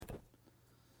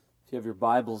If you have your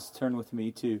Bibles, turn with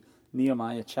me to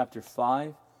Nehemiah chapter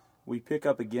 5. We pick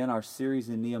up again our series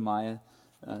in Nehemiah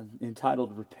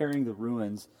entitled Repairing the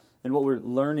Ruins. And what we're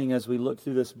learning as we look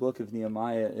through this book of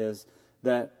Nehemiah is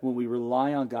that when we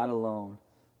rely on God alone,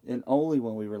 and only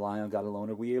when we rely on God alone,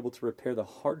 are we able to repair the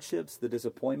hardships, the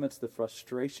disappointments, the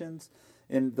frustrations,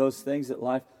 and those things that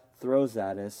life throws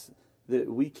at us, that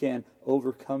we can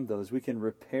overcome those. We can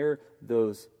repair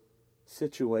those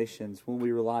situations when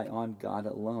we rely on God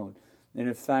alone. And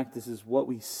in fact, this is what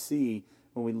we see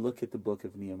when we look at the book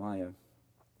of Nehemiah.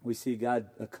 We see God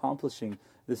accomplishing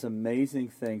this amazing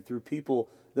thing through people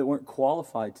that weren't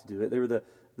qualified to do it. They were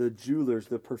the jewelers,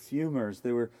 the perfumers.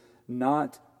 They were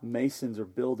not masons or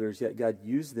builders, yet God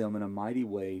used them in a mighty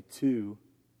way to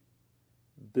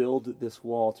build this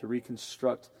wall, to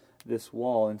reconstruct this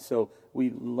wall. And so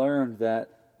we learned that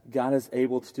God is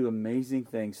able to do amazing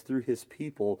things through His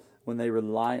people when they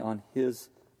rely on His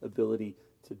ability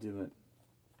to do it.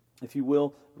 If you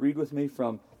will, read with me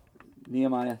from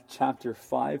Nehemiah chapter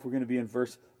 5. We're going to be in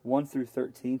verse 1 through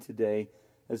 13 today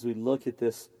as we look at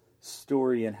this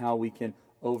story and how we can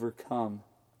overcome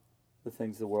the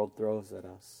things the world throws at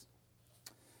us.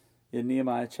 In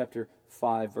Nehemiah chapter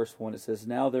 5, verse 1, it says,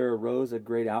 "Now there arose a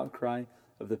great outcry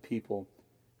of the people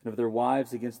and of their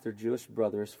wives against their Jewish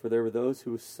brothers, for there were those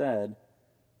who said,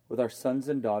 'With our sons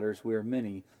and daughters we are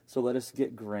many, so let us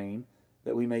get grain,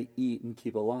 that we may eat and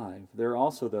keep alive.' There are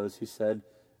also those who said,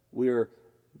 'We are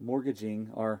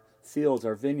mortgaging our fields,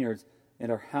 our vineyards,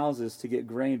 and our houses to get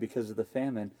grain because of the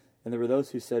famine.' And there were those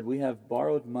who said, 'We have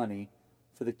borrowed money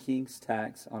for the king's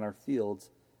tax on our fields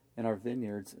and our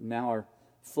vineyards. Now our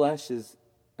flesh is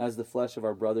as the flesh of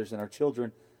our brothers, and our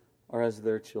children are as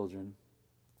their children.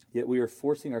 Yet we are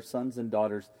forcing our sons and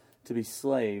daughters to be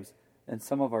slaves, and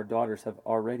some of our daughters have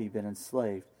already been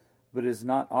enslaved. But it is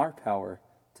not our power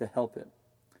to help it.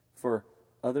 For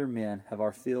other men have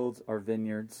our fields, our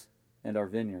vineyards, and our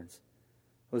vineyards.'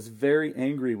 I was very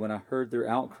angry when I heard their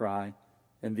outcry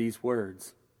and these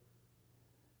words.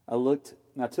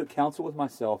 I took counsel with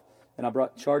myself, and I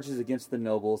brought charges against the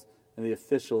nobles and the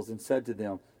officials, and said to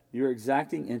them, 'You are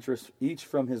exacting interest each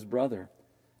from his brother.'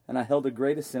 And I held a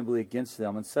great assembly against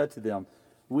them, and said to them,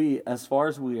 'We, as far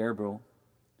as we are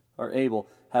able,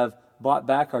 have bought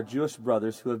back our Jewish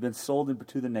brothers who have been sold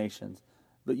into the nations.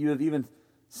 But you have even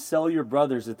sell your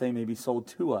brothers that they may be sold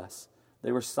to us.'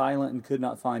 They were silent and could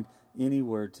not find any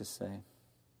word to say.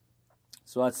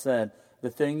 So I said,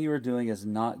 'The thing you are doing is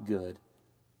not good.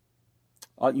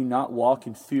 Ought you not walk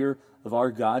in fear of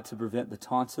our God to prevent the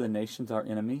taunts of the nations, our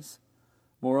enemies?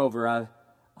 Moreover,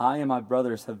 I and my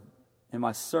brothers and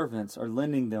my servants are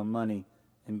lending them money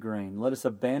and grain. Let us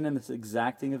abandon this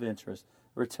exacting of interest.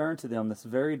 Return to them this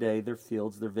very day their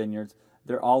fields, their vineyards,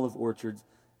 their olive orchards,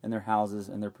 and their houses,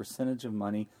 and their percentage of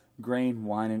money, grain,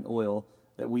 wine, and oil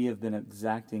that we have been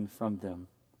exacting from them.'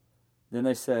 Then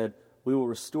they said, 'We will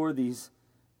restore these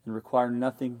and require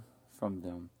nothing from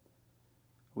them.'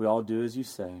 We all do as you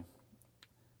say.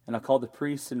 And I called the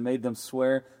priests and made them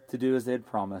swear to do as they had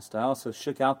promised. I also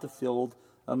shook out the fold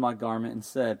of my garment and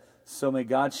said, 'So may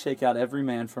God shake out every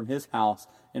man from his house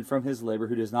and from his labor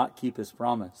who does not keep his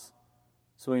promise.'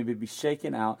 So he may be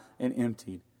shaken out and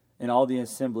emptied. And all the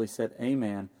assembly said,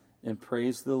 'Amen,' and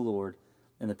praised the Lord.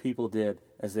 And the people did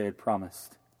as they had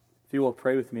promised." If you will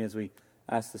pray with me as we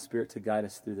ask the Spirit to guide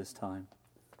us through this time.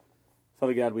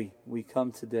 Father God, we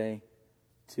come today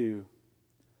to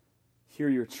hear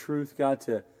your truth, God,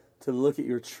 to look at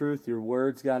your truth, your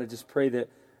words, God. I just pray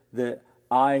that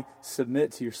I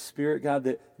submit to your Spirit, God,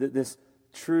 that this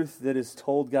truth that is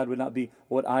told, God, would not be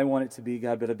what I want it to be,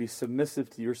 God, but I'd be submissive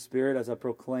to your Spirit as I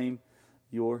proclaim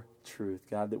your truth,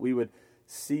 God, that we would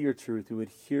see your truth, we would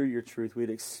hear your truth, we would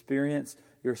experience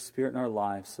your Spirit in our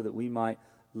lives so that we might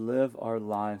live our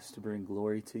lives to bring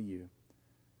glory to you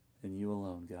and you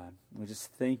alone, God. We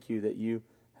just thank you that you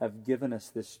have given us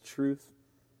this truth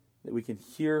that we can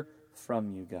hear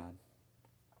from you, God.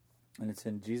 And it's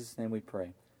in Jesus' name we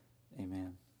pray.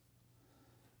 Amen.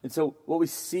 And so what we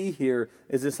see here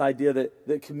is this idea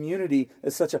that community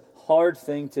is such a hard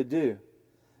thing to do.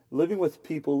 Living with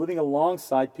people, living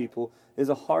alongside people is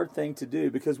a hard thing to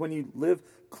do because when you live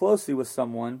closely with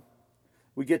someone,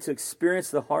 we get to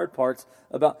experience the hard parts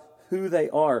about who they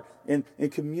are. And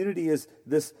community is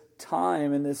this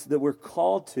time and this that we're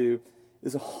called to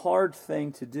is a hard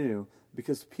thing to do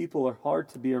because people are hard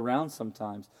to be around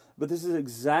sometimes. But this is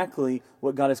exactly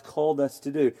what God has called us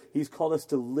to do. He's called us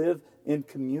to live in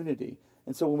community.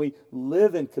 And so when we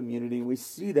live in community and we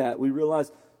see that, we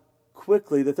realize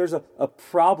quickly that there's a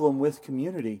problem with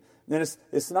community. And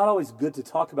it's not always good to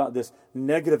talk about this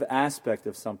negative aspect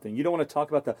of something. You don't want to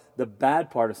talk about the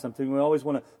bad part of something. We always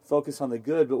want to focus on the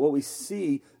good. But what we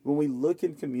see when we look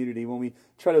in community, when we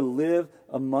try to live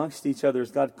amongst each other as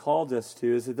God called us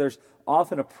to, is that there's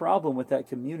often a problem with that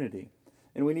community.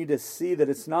 And we need to see that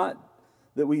it's not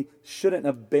that we shouldn't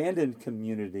abandon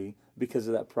community because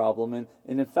of that problem. And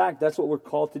in fact, that's what we're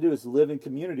called to do, is live in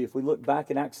community. If we look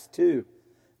back in Acts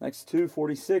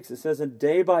 2:46, it says, "And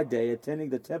day by day,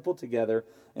 attending the temple together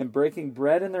and breaking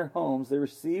bread in their homes, they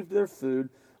received their food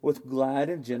with glad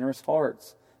and generous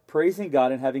hearts, praising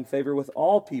God and having favor with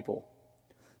all people."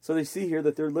 So they see here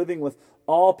that they're living with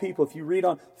all people. If you read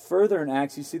on further in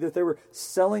Acts, you see that they were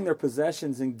selling their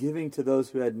possessions and giving to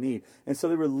those who had need. And so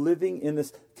they were living in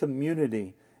this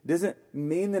community. It doesn't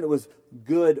mean that it was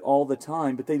good all the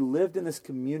time, but they lived in this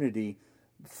community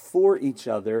for each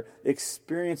other,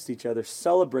 experienced each other,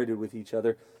 celebrated with each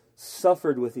other,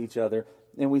 suffered with each other.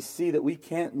 And we see that we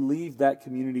can't leave that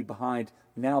community behind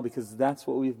now, because that's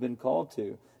what we've been called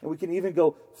to. And we can even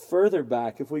go further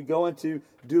back. If we go into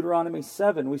Deuteronomy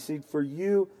 7, we see, "For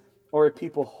you are a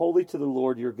people holy to the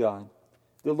Lord your God.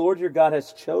 The Lord your God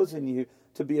has chosen you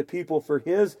to be a people for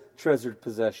his treasured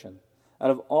possession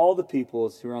out of all the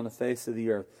peoples who are on the face of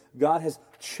the earth." God has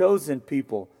chosen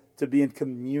people to be in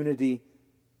community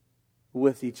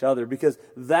with each other, because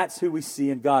that's who we see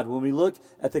in God. When we look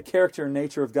at the character and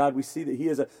nature of God, we see that he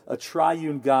is a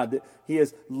triune God, that he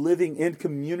is living in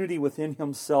community within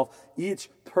himself, each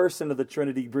person of the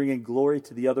Trinity bringing glory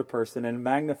to the other person and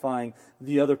magnifying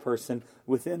the other person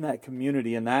within that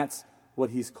community. And that's what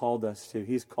he's called us to.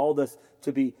 He's called us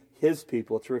to be his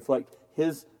people, to reflect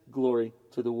his glory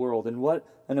to the world. And what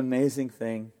an amazing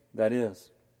thing that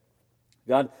is.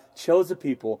 God chose a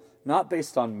people not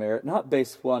based on merit, not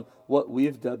based on what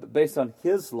we've done, but based on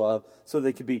his love, so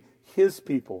they could be his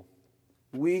people.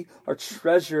 We are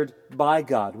treasured by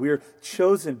God. We are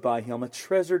chosen by him, a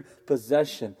treasured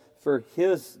possession for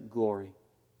his glory.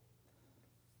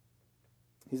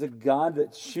 He's a God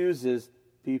that chooses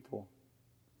people.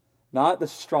 Not the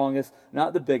strongest,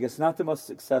 not the biggest, not the most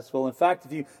successful. In fact,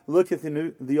 if you look at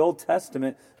the Old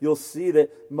Testament, you'll see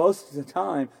that most of the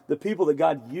time, the people that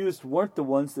God used weren't the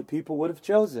ones that people would have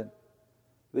chosen.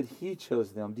 But he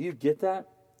chose them. Do you get that?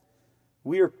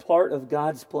 We are part of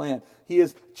God's plan. He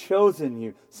has chosen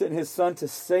you, sent his Son to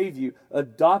save you,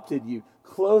 adopted you,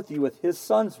 clothed you with his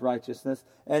Son's righteousness,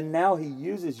 and now he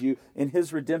uses you in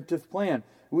his redemptive plan.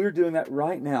 We are doing that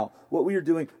right now. What we are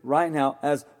doing right now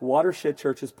as Watershed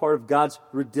Church is part of God's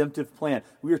redemptive plan.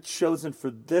 We are chosen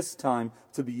for this time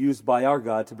to be used by our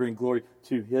God to bring glory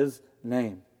to his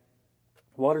name.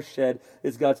 Watershed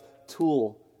is God's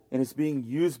tool, and it's being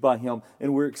used by him,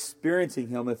 and we're experiencing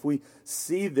him. If we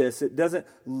see this, it doesn't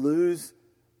lose,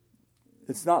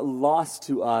 it's not lost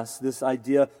to us, this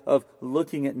idea of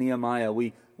looking at Nehemiah.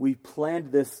 We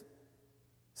planned this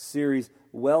series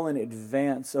well in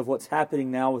advance of what's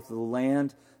happening now with the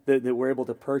land that we're able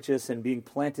to purchase and being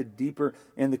planted deeper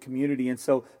in the community. And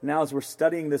so now as we're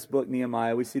studying this book,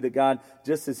 Nehemiah, we see that God,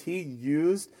 just as he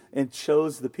used and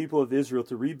chose the people of Israel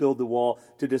to rebuild the wall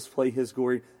to display his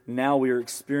glory, now we are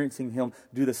experiencing him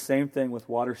do the same thing with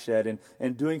Watershed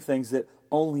and doing things that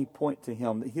only point to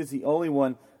him. That he's the only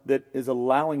one that is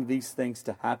allowing these things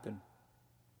to happen.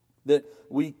 That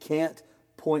we can't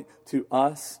point to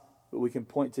us, but we can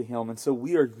point to him. And so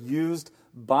we are used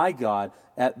by God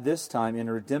at this time in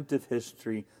redemptive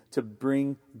history to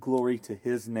bring glory to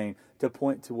his name, to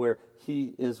point to where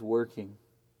he is working.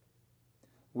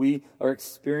 We are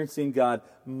experiencing God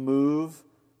move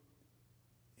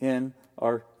in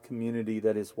our community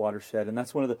that is Watershed. And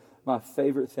that's one of my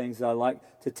favorite things that I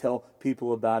like to tell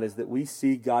people about, is that we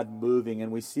see God moving, and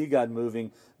we see God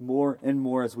moving more and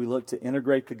more as we look to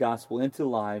integrate the gospel into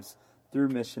lives through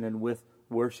mission and with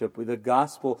worship. The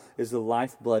gospel is the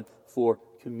lifeblood for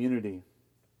community.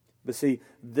 But see,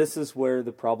 this is where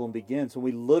the problem begins. When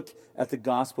we look at the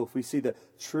gospel, if we see the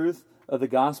truth of the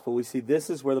gospel, we see this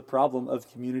is where the problem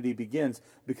of community begins.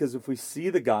 Because if we see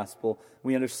the gospel,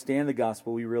 we understand the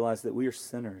gospel, we realize that we are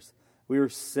sinners. We are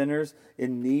sinners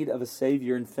in need of a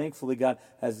Savior, and thankfully God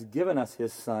has given us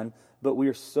his Son, but we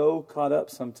are so caught up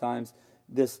sometimes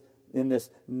in this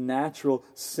natural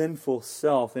sinful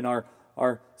self, in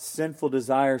our sinful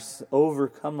desires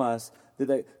overcome us,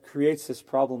 that creates this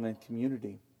problem in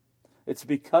community. It's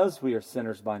because we are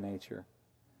sinners by nature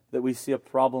that we see a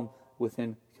problem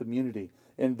within community.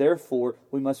 And therefore,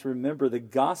 we must remember the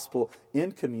gospel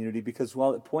in community, because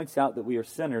while it points out that we are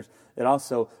sinners, it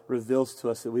also reveals to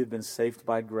us that we've been saved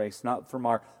by grace, not from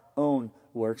our own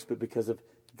works, but because of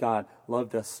God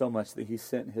loved us so much that he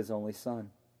sent his only Son.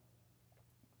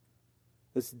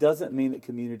 This doesn't mean that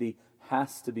community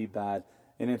has to be bad.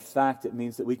 And in fact, it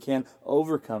means that we can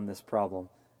overcome this problem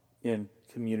in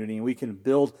community. And we can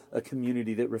build a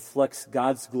community that reflects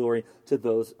God's glory to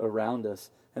those around us.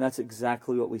 And that's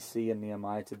exactly what we see in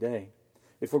Nehemiah today.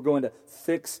 If we're going to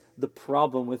fix the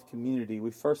problem with community,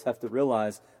 we first have to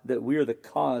realize that we are the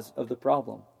cause of the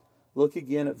problem. Look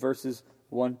again at verses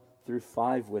 1 through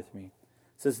 5 with me.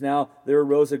 It says, "Now there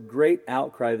arose a great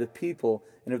outcry of the people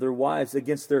and of their wives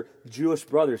against their Jewish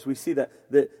brothers." We see that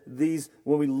these,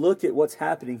 when we look at what's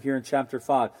happening here in chapter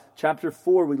 5. Chapter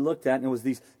 4 we looked at, and it was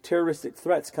these terroristic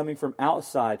threats coming from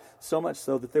outside, so much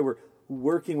so that they were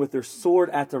working with their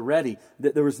sword at the ready,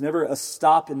 that there was never a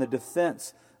stop in the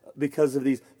defense because of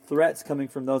these threats coming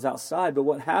from those outside. But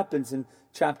what happens in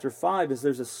chapter 5 is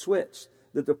there's a switch,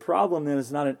 that the problem then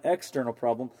is not an external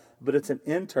problem, but it's an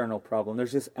internal problem.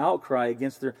 There's this outcry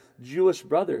against their Jewish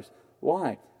brothers.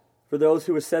 Why? For those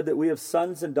who have said that we have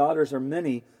sons and daughters are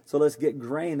many, so let's get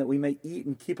grain that we may eat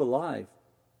and keep alive.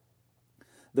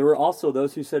 There were also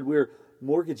those who said we're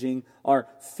mortgaging our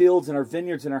fields and our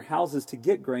vineyards and our houses to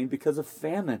get grain because of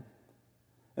famine.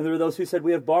 And there were those who said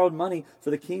we have borrowed money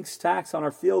for the king's tax on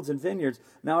our fields and vineyards.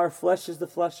 Now our flesh is the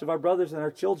flesh of our brothers, and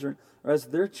our children are as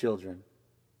their children.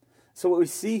 So what we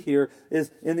see here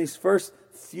is in these first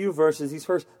few verses, these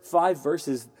first 5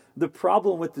 verses, the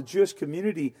problem with the Jewish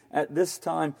community at this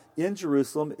time in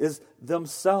Jerusalem is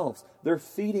themselves. They're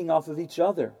feeding off of each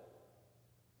other.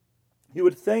 You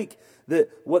would think that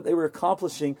what they were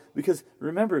accomplishing, because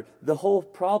remember, the whole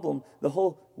problem, the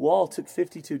whole wall took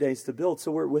 52 days to build.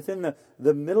 So we're within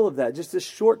the middle of that, just a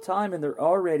short time, and they're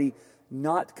already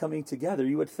not coming together.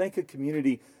 You would think a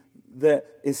community that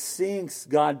is seeing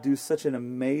God do such an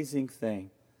amazing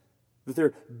thing, that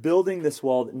they're building this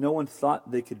wall that no one thought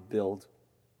they could build,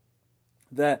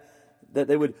 that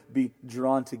they would be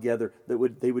drawn together, they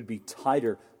would be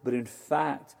tighter. But in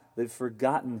fact, they've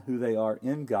forgotten who they are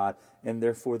in God, and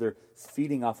therefore they're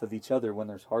feeding off of each other when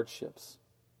there's hardships.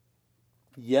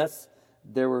 Yes,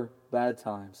 there were bad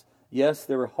times. Yes,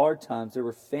 there were hard times. There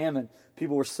were famine.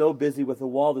 People were so busy with the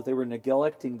wall that they were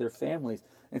neglecting their families.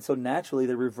 And so naturally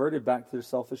they reverted back to their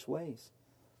selfish ways.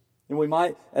 And we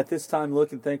might at this time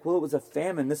look and think, well, it was a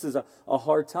famine. This is a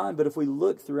hard time. But if we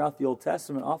look throughout the Old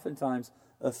Testament, oftentimes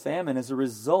a famine is a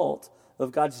result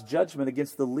of God's judgment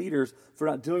against the leaders for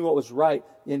not doing what was right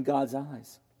in God's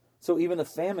eyes. So even the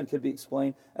famine could be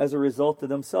explained as a result of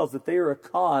themselves, that they are a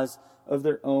cause of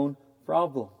their own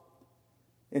problem.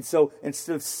 And so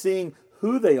instead of seeing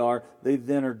who they are, they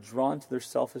then are drawn to their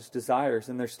selfish desires,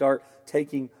 and they start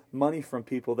taking money from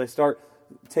people. They start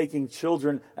taking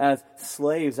children as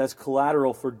slaves, as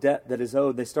collateral for debt that is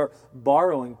owed. They start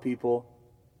borrowing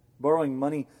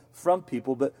money from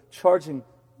people, but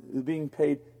being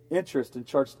paid interest and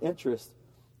charged interest.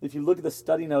 If you look at the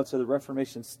study notes of the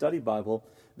Reformation Study Bible,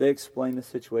 they explain the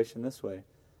situation this way. It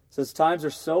says, times are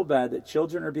so bad that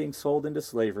children are being sold into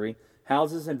slavery,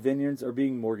 houses and vineyards are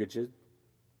being mortgaged,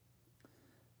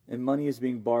 and money is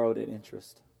being borrowed at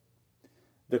interest.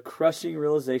 The crushing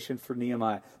realization for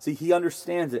Nehemiah. See, he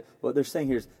understands it. What they're saying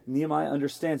here is Nehemiah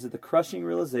understands that the crushing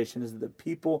realization is that the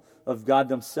people of God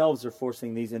themselves are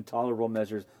forcing these intolerable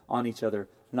measures on each other,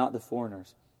 not the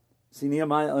foreigners. See,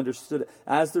 Nehemiah understood it.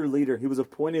 As their leader, he was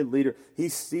appointed leader. He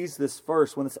sees this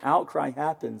first. When this outcry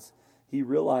happens, he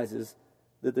realizes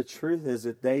that the truth is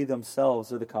that they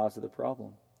themselves are the cause of the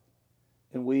problem.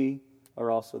 And we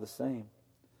are also the same.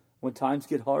 When times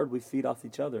get hard, we feed off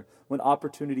each other. When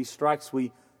opportunity strikes,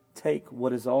 we take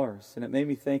what is ours. And it made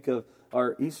me think of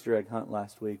our Easter egg hunt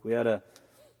last week. We had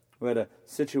a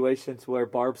situation to where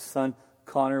Barb's son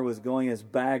Connor was going, his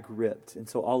bag ripped, and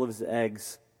so all of his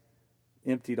eggs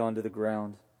emptied onto the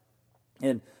ground.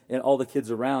 And all the kids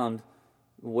around,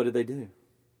 what did they do?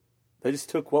 They just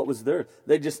took what was theirs.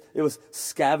 It was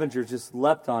scavengers just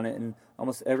leapt on it, and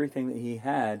almost everything that he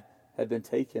had been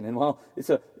taken. And while it's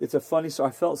a funny story,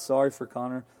 I felt sorry for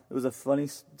Connor. It was a funny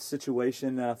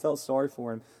situation, and I felt sorry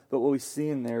for him. But what we see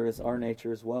in there is our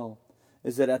nature as well,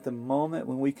 is that at the moment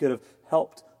when we could have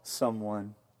helped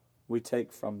someone, we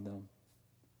take from them.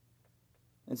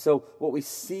 And so what we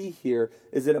see here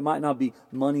is that it might not be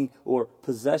money or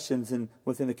possessions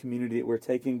within the community that we're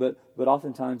taking, but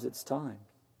oftentimes it's time.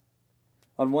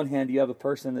 On one hand, you have a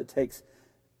person that takes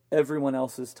everyone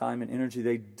else's time and energy.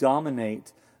 They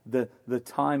dominate the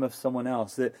time of someone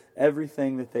else. That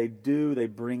everything that they do, they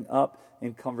bring up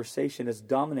in conversation is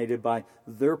dominated by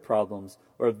their problems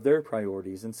or their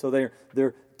priorities. And so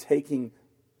they're taking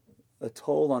a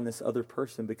toll on this other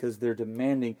person because they're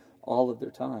demanding all of their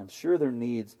time. Sure, their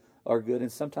needs are good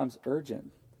and sometimes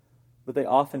urgent, but they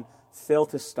often fail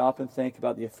to stop and think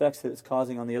about the effects that it's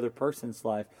causing on the other person's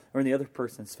life or in the other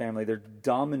person's family. They're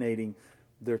dominating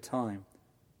their time.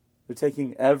 They're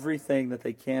taking everything that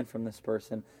they can from this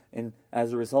person, and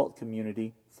as a result,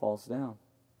 community falls down.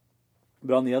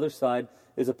 But on the other side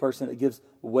is a person that gives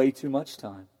way too much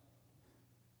time.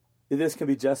 This can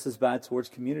be just as bad towards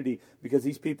community, because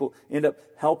these people end up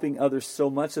helping others so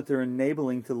much that they're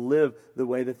enabling to live the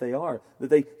way that they are. That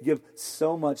they give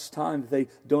so much time that they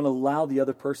don't allow the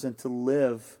other person to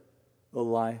live the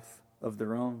life of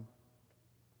their own.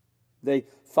 They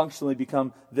functionally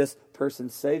become this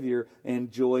person's Savior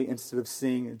and joy instead of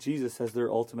seeing Jesus as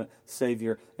their ultimate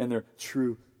Savior and their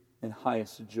true and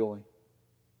highest joy.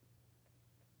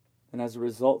 And as a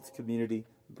result, the community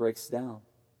breaks down.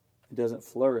 It doesn't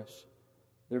flourish.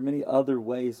 There are many other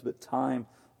ways, but time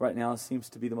right now seems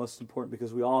to be the most important,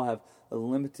 because we all have a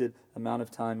limited amount of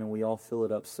time and we all fill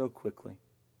it up so quickly.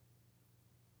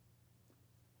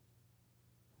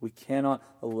 We cannot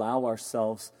allow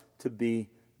ourselves to be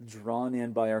drawn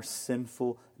in by our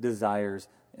sinful desires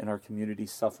and our community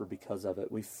suffer because of it.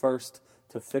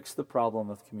 To fix the problem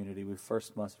of community, we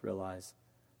first must realize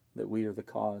that we are the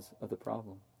cause of the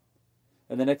problem.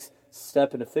 And the next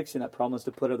step into fixing that problem is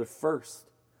to put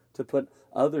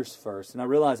others first. And I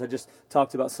realize I just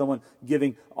talked about someone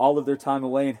giving all of their time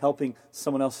away and helping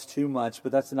someone else too much,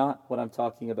 but that's not what I'm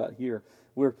talking about here.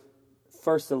 We're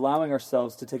first allowing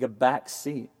ourselves to take a back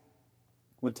seat.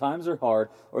 When times are hard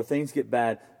or things get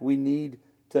bad, we need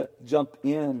to jump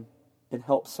in and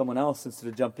help someone else instead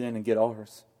of jump in and get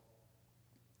ours.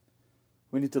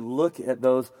 We need to look at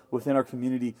those within our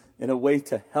community in a way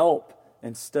to help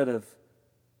instead of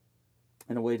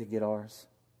in a way to get ours.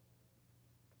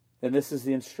 And this is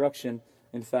the instruction,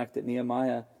 in fact, that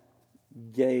Nehemiah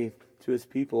gave to his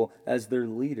people as their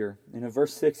leader. And in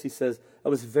verse 6 he says, I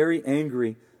was very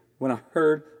angry when I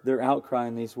heard their outcry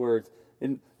in these words.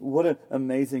 And what an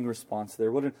amazing response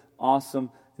there. What an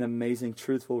awesome and amazing,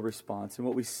 truthful response. And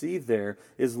what we see there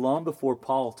is long before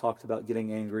Paul talked about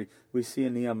getting angry, we see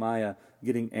in Nehemiah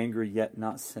getting angry yet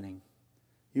not sinning.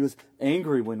 He was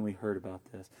angry when we heard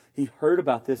about this. He heard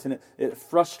about this and it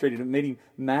frustrated him, made him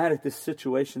mad at this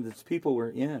situation that his people were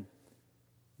in.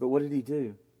 But what did he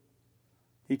do?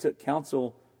 He took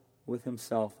counsel with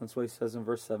himself. That's what he says in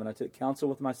verse 7. I took counsel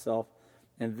with myself,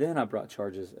 and then I brought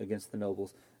charges against the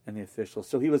nobles and the officials.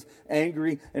 So he was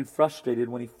angry and frustrated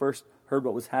when he first heard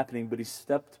what was happening, but he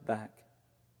stepped back.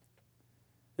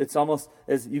 It's almost,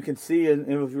 as you can see, and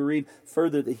if you read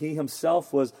further, that he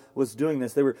himself was doing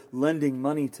this. They were lending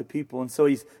money to people. And so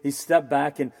he stepped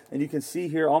back, and you can see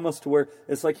here almost to where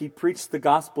it's like he preached the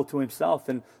gospel to himself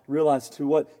and realized to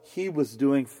what he was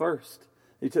doing first.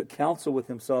 He took counsel with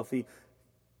himself. He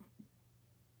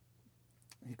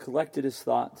collected his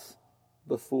thoughts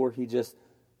before he just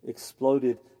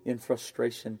exploded in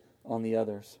frustration on the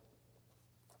others.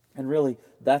 And really,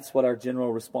 that's what our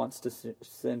general response to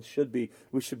sin should be.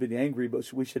 We should be angry,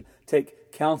 but we should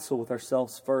take counsel with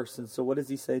ourselves first. And so what does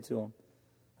he say to them?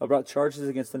 I brought charges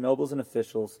against the nobles and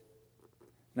officials,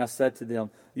 and I said to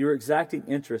them, you are exacting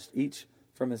interest, each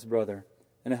from his brother.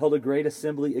 And I held a great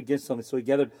assembly against them. So he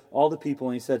gathered all the people,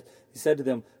 and he said to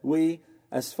them, we,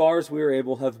 as far as we are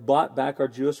able, have bought back our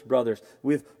Jewish brothers.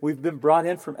 We've been brought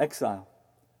in from exile.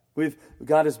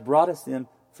 God has brought us in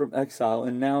from exile,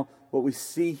 and now what we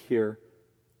see here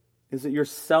is that you're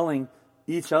selling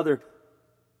each other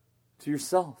to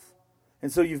yourself.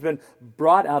 And so you've been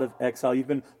brought out of exile, you've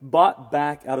been bought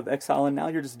back out of exile, and now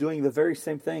you're just doing the very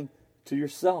same thing to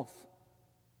yourself.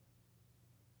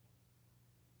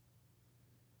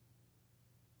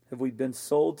 Have we been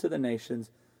sold to the nations,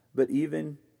 but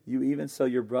you even sell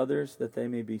your brothers that they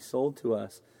may be sold to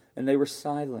us? And they were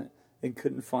silent and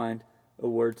couldn't find a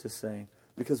word to say.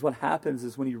 Because what happens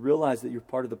is when you realize that you're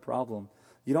part of the problem,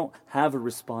 you don't have a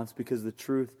response because the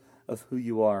truth of who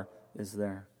you are is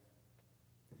there.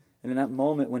 And in that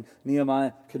moment when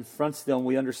Nehemiah confronts them,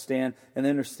 we understand, and they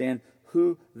understand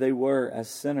who they were as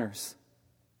sinners.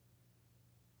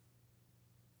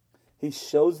 He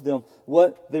shows them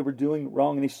what they were doing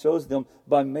wrong, and he shows them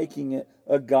by making it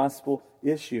a gospel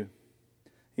issue.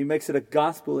 He makes it a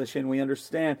gospel issue, and we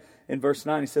understand in verse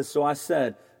 9, he says, so I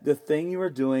said, the thing you are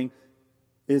doing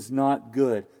is not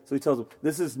good. So he tells them,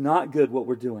 this is not good what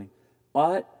we're doing.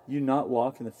 Ought you not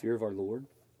walk in the fear of our Lord?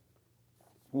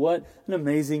 What an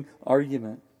amazing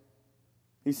argument.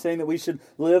 He's saying that we should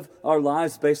live our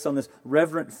lives based on this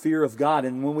reverent fear of God.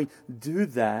 And when we do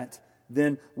that,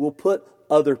 then we'll put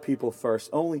other people first.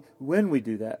 Only when we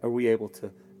do that are we able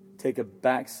to take a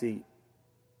back seat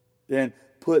and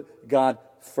put God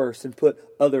first and put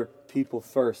other people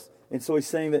first. And so he's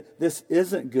saying that this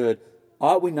isn't good.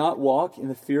 ought we not walk in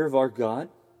the fear of our God?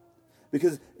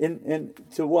 Because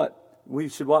to what? We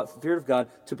should walk in fear of God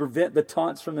to prevent the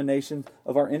taunts from the nations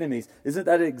of our enemies. Isn't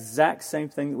that the exact same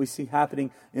thing that we see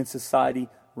happening in society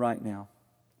right now?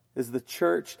 Is the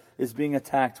church is being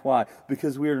attacked. Why?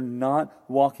 Because we are not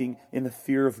walking in the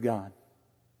fear of God.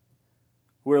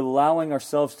 We're allowing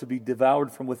ourselves to be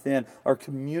devoured from within. Our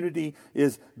community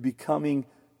is becoming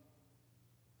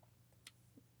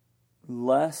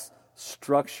less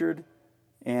structured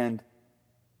and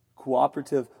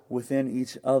cooperative within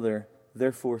each other.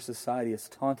 Therefore, society is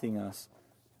taunting us.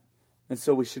 And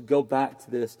so we should go back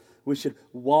to this. We should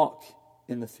walk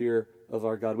in the fear of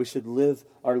our God. We should live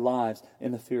our lives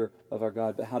in the fear of our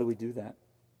God. But how do we do that?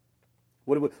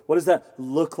 What does that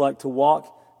look like to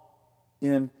walk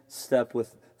in step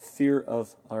with fear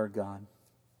of our God?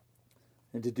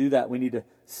 And to do that, we need to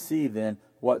see then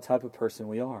what type of person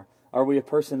we are. Are we a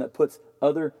person that puts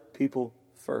other people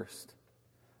first?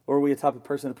 Or are we a type of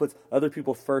person that puts other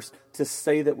people first to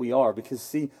say that we are? Because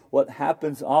see, what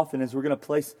happens often is we're going to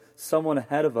place someone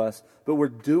ahead of us, but we're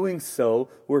doing so,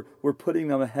 we're putting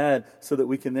them ahead so that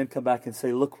we can then come back and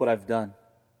say, look what I've done.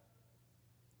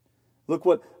 Look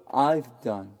what I've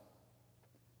done.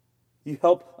 You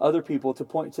help other people to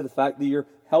point to the fact that you're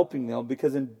helping them,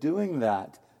 because in doing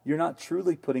that, you're not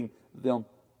truly putting them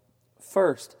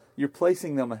first. You're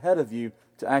placing them ahead of you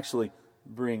to actually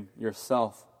bring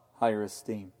yourself higher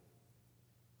esteem.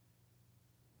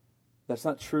 That's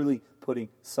not truly putting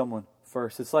someone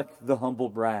first. It's like the humble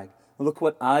brag. Look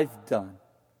what I've done.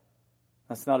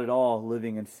 That's not at all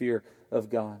living in fear of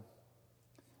God.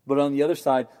 But on the other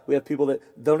side, we have people that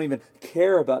don't even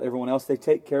care about everyone else. They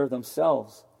take care of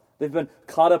themselves. They've been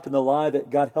caught up in the lie that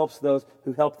God helps those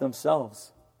who help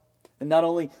themselves. And not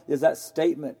only is that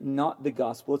statement not the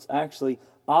gospel, it's actually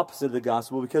opposite of the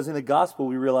gospel, because in the gospel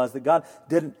we realize that God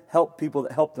didn't help people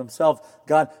that helped themselves.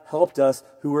 God helped us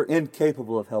who were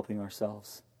incapable of helping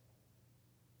ourselves.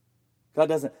 God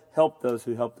doesn't help those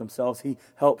who help themselves. He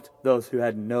helped those who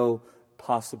had no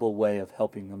possible way of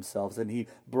helping themselves. And He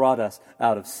brought us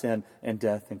out of sin and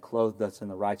death and clothed us in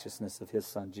the righteousness of His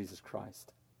Son, Jesus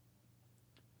Christ.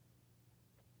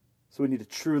 So we need to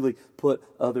truly put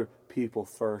other people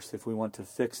first if we want to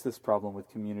fix this problem with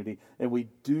community. And we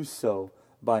do so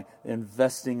by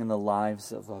investing in the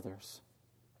lives of others.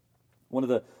 One of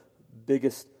the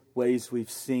biggest ways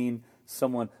we've seen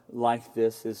someone like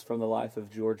this is from the life of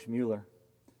George Mueller.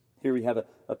 Here we have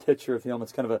a picture of him.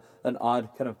 It's kind of an odd,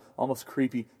 kind of almost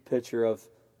creepy picture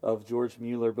of George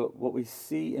Mueller. But what we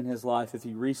see in his life, if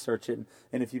you research it,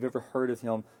 and if you've ever heard of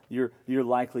him, you're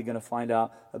likely going to find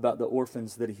out about the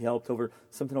orphans that he helped.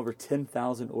 Something over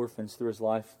 10,000 orphans through his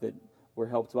life that were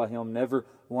helped by him. Never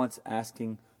once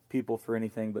asking people for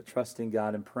anything, but trusting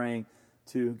God and praying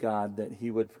to God that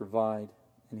He would provide.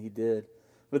 And He did.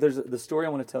 But the story I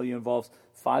want to tell you involves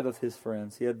 5 of his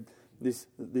friends. He had these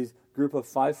group of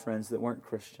 5 friends that weren't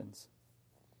Christians.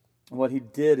 And what he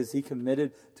did is he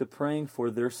committed to praying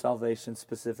for their salvation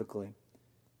specifically.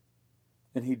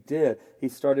 And he did. He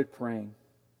started praying.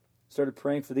 Started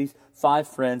praying for these 5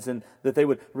 friends, and that they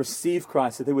would receive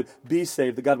Christ, that they would be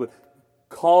saved, that God would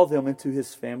call them into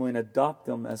His family and adopt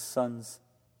them as sons.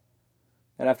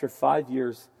 And after 5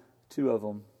 years, 2 of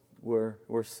them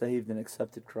were saved and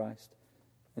accepted Christ.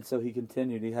 And so he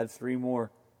continued. He had 3 more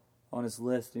on his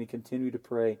list, and he continued to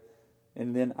pray.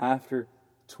 And then after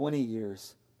 20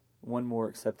 years, 1 more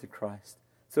accepted Christ.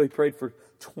 So he prayed for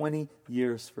 20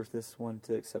 years for this one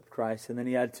to accept Christ. And then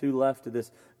he had 2 left of this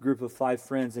group of 5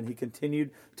 friends, and he continued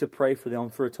to pray for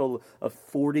them for a total of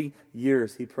 40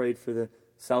 years. He prayed for the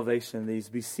salvation of these,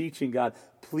 beseeching God,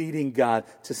 pleading God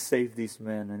to save these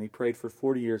men. And he prayed for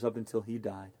 40 years up until he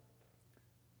died,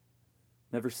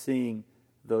 never seeing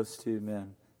those 2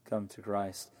 men come to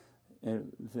Christ.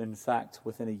 And in fact,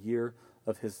 within a year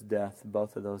of his death,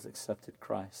 both of those accepted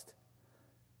Christ.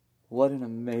 What an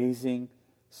amazing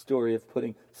story of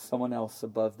putting someone else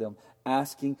above them,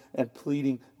 asking and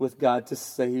pleading with God to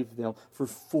save them for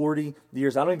 40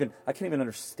 years. I can't even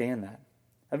understand that.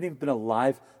 I haven't even been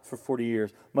alive for 40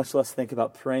 years, much less think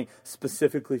about praying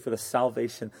specifically for the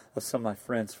salvation of some of my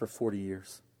friends for 40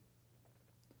 years.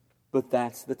 But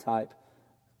that's the type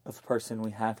of person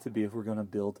we have to be if we're going to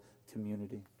build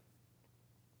community.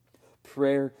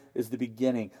 Prayer is the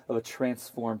beginning of a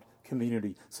transformed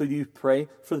community. So do you pray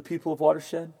for the people of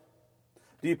Watershed?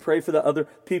 Do you pray for the other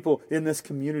people in this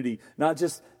community? Not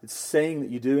just saying that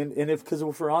you do. Because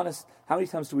if we're honest, how many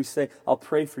times do we say, I'll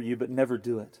pray for you, but never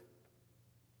do it?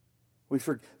 We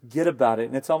forget about it.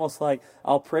 And it's almost like,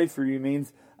 I'll pray for you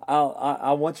means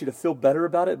I want you to feel better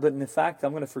about it, but in fact,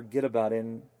 I'm going to forget about it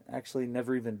and actually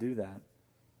never even do that.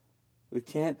 We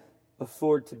can't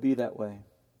afford to be that way.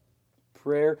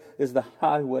 Prayer is the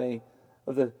highway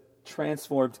of the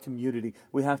transformed community.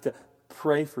 We have to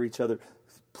pray for each other,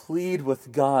 plead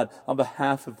with God on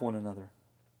behalf of one another.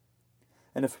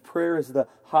 And if prayer is the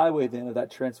highway then of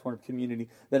that transformed community,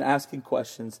 then asking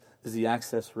questions is the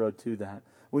access road to that.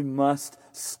 We must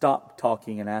stop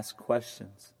talking and ask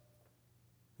questions.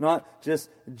 Not just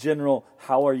general,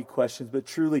 how are you questions, but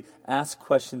truly ask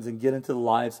questions and get into the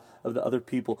lives of the other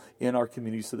people in our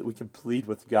community so that we can plead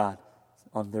with God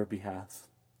on their behalf.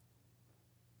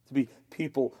 To be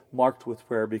people marked with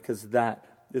prayer, because that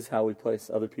is how we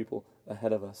place other people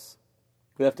ahead of us.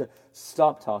 We have to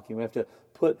stop talking. We have to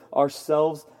put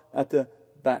ourselves at the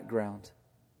background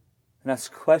and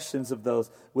ask questions of those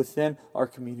within our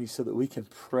community so that we can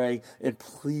pray and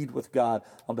plead with God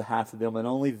on behalf of them. And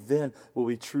only then will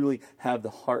we truly have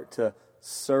the heart to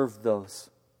serve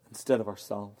those instead of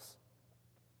ourselves.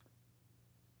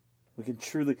 We can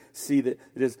truly see that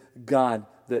it is God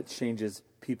that changes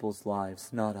people's lives,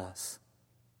 not us.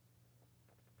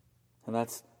 And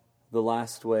that's the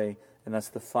last way, and that's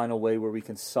the final way where we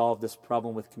can solve this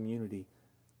problem with community.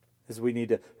 Is we need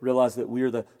to realize that we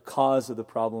are the cause of the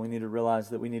problem. We need to realize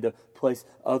that we need to place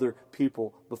other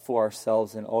people before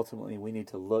ourselves, and ultimately we need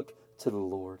to look to the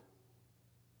Lord.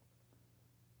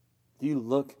 Do you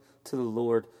look to the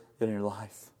Lord in your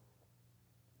life?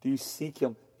 Do you seek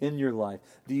Him in your life?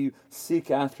 Do you seek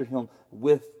after Him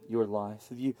with your life?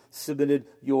 Have you submitted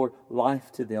your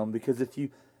life to them? Because if you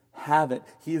haven't,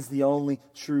 He is the only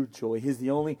true joy. He is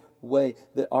the only way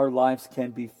that our lives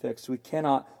can be fixed. We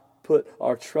cannot put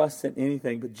our trust in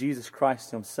anything but Jesus Christ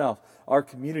Himself. Our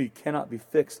community cannot be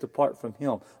fixed apart from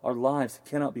Him. Our lives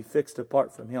cannot be fixed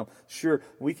apart from Him. Sure,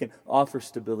 we can offer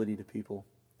stability to people.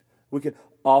 We can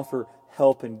offer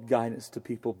help and guidance to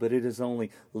people, but it is only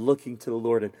looking to the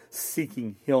Lord and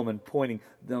seeking Him and pointing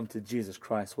them to Jesus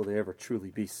Christ will they ever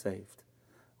truly be saved.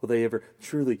 Will they ever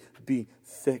truly be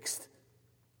fixed?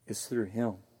 Is through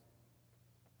Him.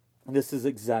 And this is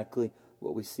exactly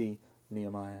what we see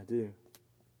Nehemiah do.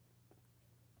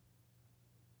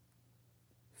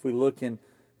 If we look in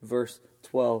verse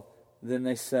 12, then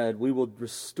they said, we will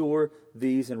restore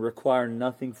these and require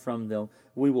nothing from them.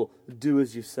 We will do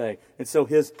as you say. And so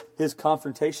his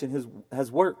confrontation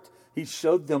has worked. He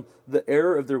showed them the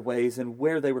error of their ways and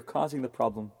where they were causing the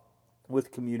problem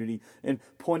with community and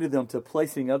pointed them to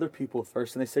placing other people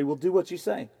first. And they say, we'll do what you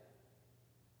say.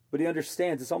 But he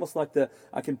understands. It's almost like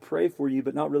I can pray for you,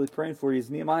 but not really praying for you.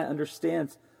 As Nehemiah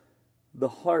understands the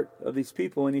heart of these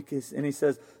people, and he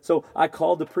says, so I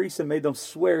called the priests and made them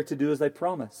swear to do as they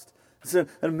promised. It's an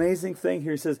amazing thing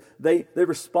here. He says they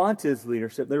respond to his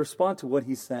leadership. They respond to what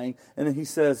he's saying. And then he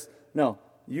says, no,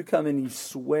 you come and you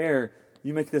swear.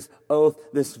 You make this oath,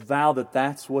 this vow that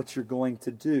that's what you're going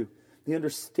to do. He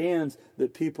understands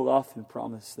that people often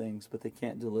promise things, but they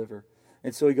can't deliver.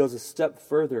 And so he goes a step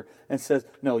further and says,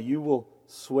 no, you will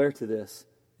swear to this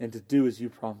and to do as you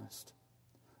promised.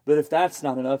 But if that's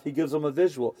not enough, he gives them a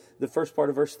visual. The first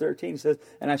part of verse 13 says,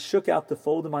 and I shook out the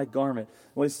fold of my garment.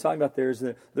 What he's talking about there is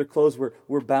that their clothes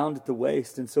were bound at the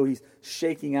waist. And so he's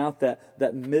shaking out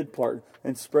that mid part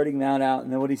and spreading that out.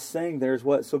 And then what he's saying there is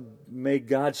what? So may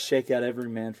God shake out every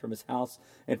man from his house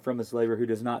and from his labor who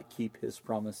does not keep his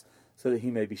promise, so that he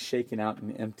may be shaken out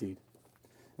and emptied.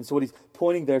 And so what he's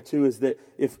pointing there to is that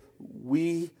if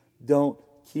we don't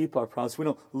keep our promise, we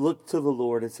don't look to the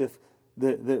Lord as if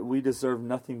that we deserve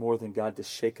nothing more than God to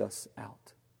shake us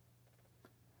out.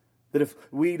 That if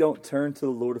we don't turn to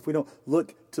the Lord, if we don't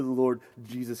look to the Lord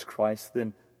Jesus Christ,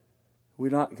 then we're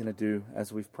not going to do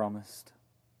as we've promised.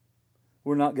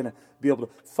 We're not going to be able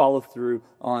to follow through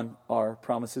on our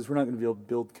promises. We're not going to be able to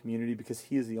build community because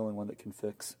He is the only one that can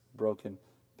fix broken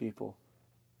people.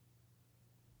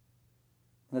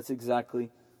 And that's exactly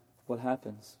what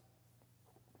happens.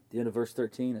 At the end of verse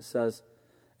 13, it says,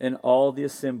 and all the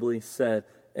assembly said,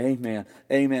 amen,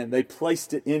 amen. They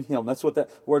placed it in Him. That's what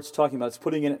that word's talking about. It's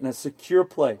putting it in a secure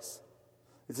place.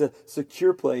 It's a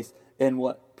secure place. And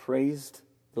what? Praised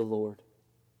the Lord.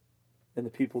 And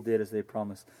the people did as they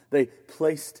promised. They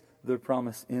placed their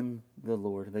promise in the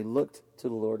Lord. They looked to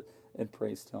the Lord and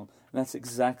praised Him. And that's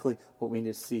exactly what we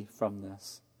need to see from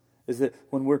this. Is that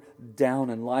when we're down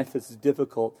and life is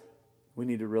difficult, we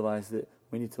need to realize that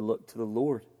we need to look to the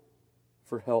Lord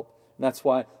for help. And that's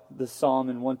why the Psalms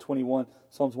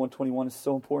 121 is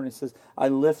so important. It says, I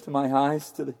lift my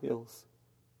eyes to the hills.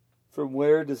 From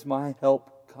where does my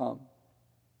help come?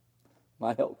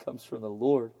 My help comes from the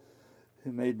Lord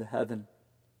who made the heaven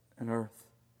and earth.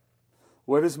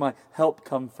 Where does my help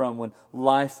come from when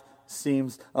life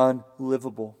seems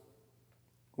unlivable?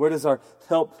 Where does our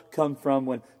help come from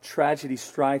when tragedy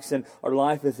strikes and our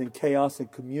life is in chaos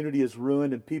and community is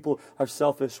ruined and people are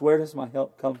selfish? Where does my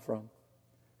help come from?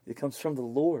 It comes from the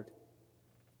Lord.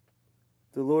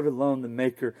 The Lord alone, the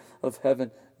maker of heaven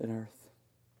and earth.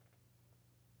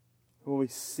 When we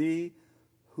see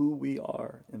who we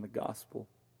are in the gospel,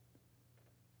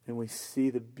 and we see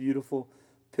the beautiful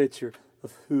picture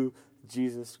of who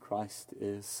Jesus Christ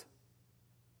is,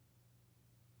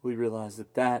 we realize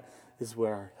that that is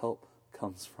where our help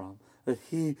comes from. That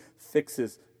He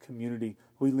fixes community.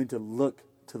 We need to look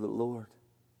to the Lord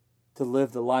to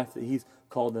live the life that He's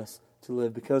called us to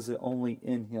live, because only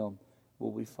in Him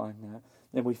will we find that.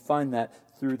 And we find that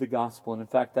through the gospel. And in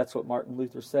fact, that's what Martin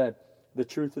Luther said. The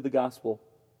truth of the gospel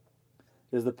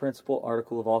is the principal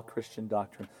article of all Christian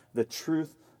doctrine. The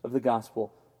truth of the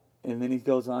gospel. And then he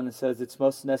goes on and says, it's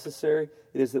most necessary,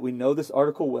 it is that we know this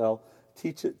article well,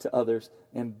 teach it to others,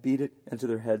 and beat it into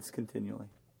their heads continually.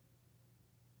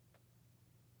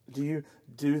 Do you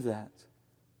do that?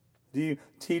 Do you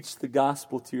teach the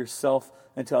gospel to yourself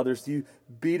and to others? Do you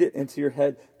beat it into your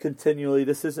head continually?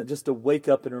 This isn't just to wake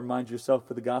up and remind yourself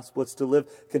of the gospel. It's to live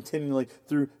continually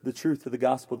through the truth of the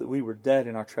gospel, that we were dead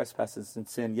in our trespasses and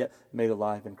sin, yet made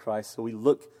alive in Christ. So we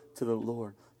look to the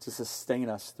Lord to sustain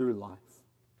us through life.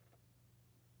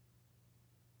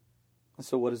 And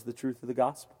so what is the truth of the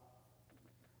gospel?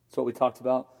 It's what we talked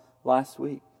about last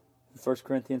week. 1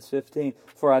 Corinthians 15,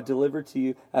 for I delivered to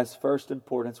you as first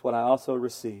importance what I also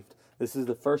received. This is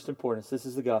the first importance. This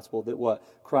is the gospel, that what?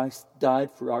 Christ died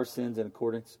for our sins in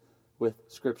accordance with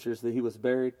Scriptures, that He was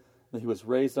buried, that He was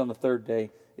raised on the third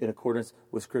day in accordance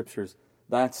with Scriptures.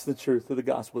 That's the truth of the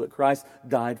gospel, that Christ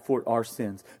died for our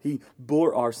sins. He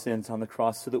bore our sins on the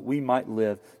cross so that we might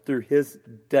live. Through His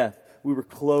death, we were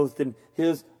clothed in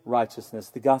His righteousness.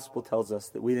 The gospel tells us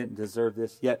that we didn't deserve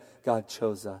this, yet God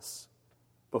chose us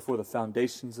before the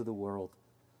foundations of the world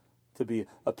to be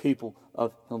a people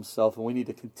of Himself. And we need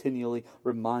to continually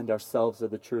remind ourselves of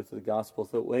the truth of the gospel,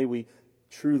 so that way we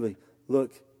truly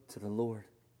look to the Lord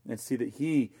and see that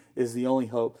He is the only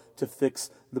hope to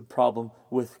fix the problem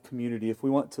with community. If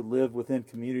we want to live within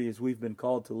community as we've been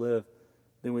called to live,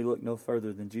 then we look no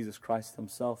further than Jesus Christ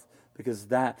Himself, because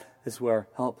that is where our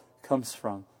help comes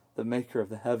from, the maker of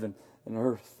the heaven and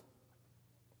earth.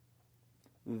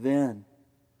 Then,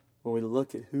 when we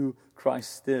look at who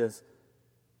Christ is,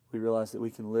 we realize that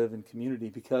we can live in community,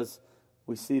 because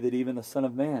we see that even the Son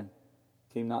of Man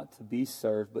came not to be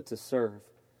served, but to serve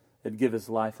and give His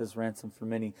life as ransom for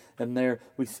many. And there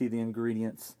we see the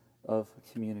ingredients of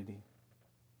community.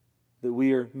 That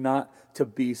we are not to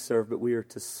be served, but we are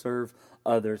to serve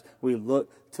others. We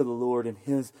look to the Lord in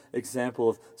His example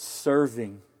of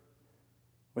serving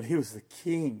when He was the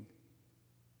King,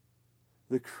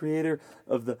 the Creator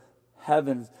of the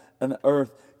heavens and the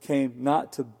earth, came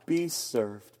not to be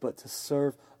served, but to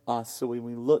serve us. So when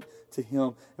we look to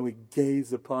Him and we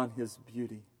gaze upon His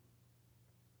beauty,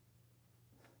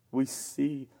 we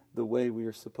see the way we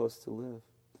are supposed to live.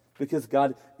 Because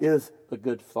God is a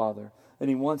good Father, and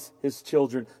He wants His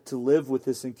children to live with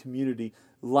us in community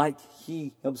like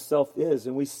He Himself is.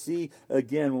 And we see,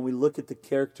 again, when we look at the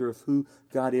character of who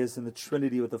God is in the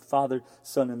Trinity with the Father,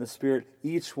 Son, and the Spirit,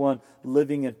 each one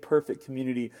living in perfect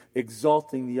community,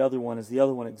 exalting the other one as the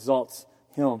other one exalts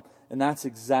Him. And that's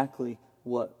exactly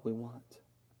what we want.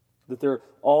 That they're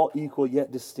all equal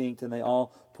yet distinct, and they all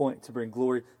point to bring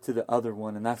glory to the other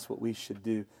one. And that's what we should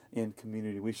do in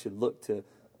community. We should look to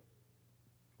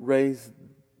raise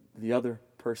the other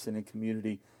person in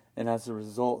community, and as a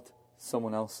result,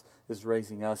 someone else is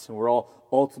raising us, and we're all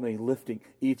ultimately lifting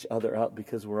each other up,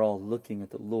 because we're all looking at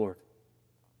the Lord,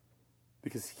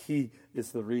 because He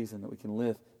is the reason that we can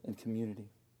live in community.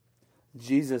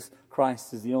 Jesus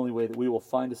Christ is the only way that we will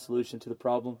find a solution to the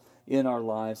problem in our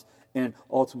lives, and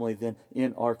ultimately then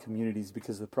in our communities,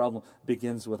 because the problem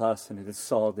begins with us and it is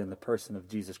solved in the person of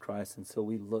Jesus Christ. And so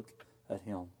we look at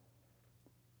Him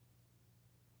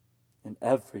in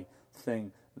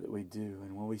everything that we do.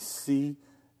 And when we see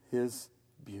His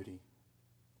beauty,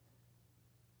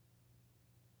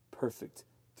 perfect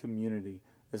community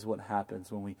is what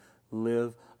happens when we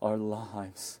live our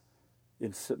lives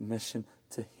in submission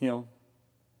to Him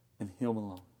and Him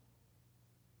alone.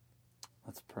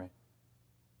 Let's pray.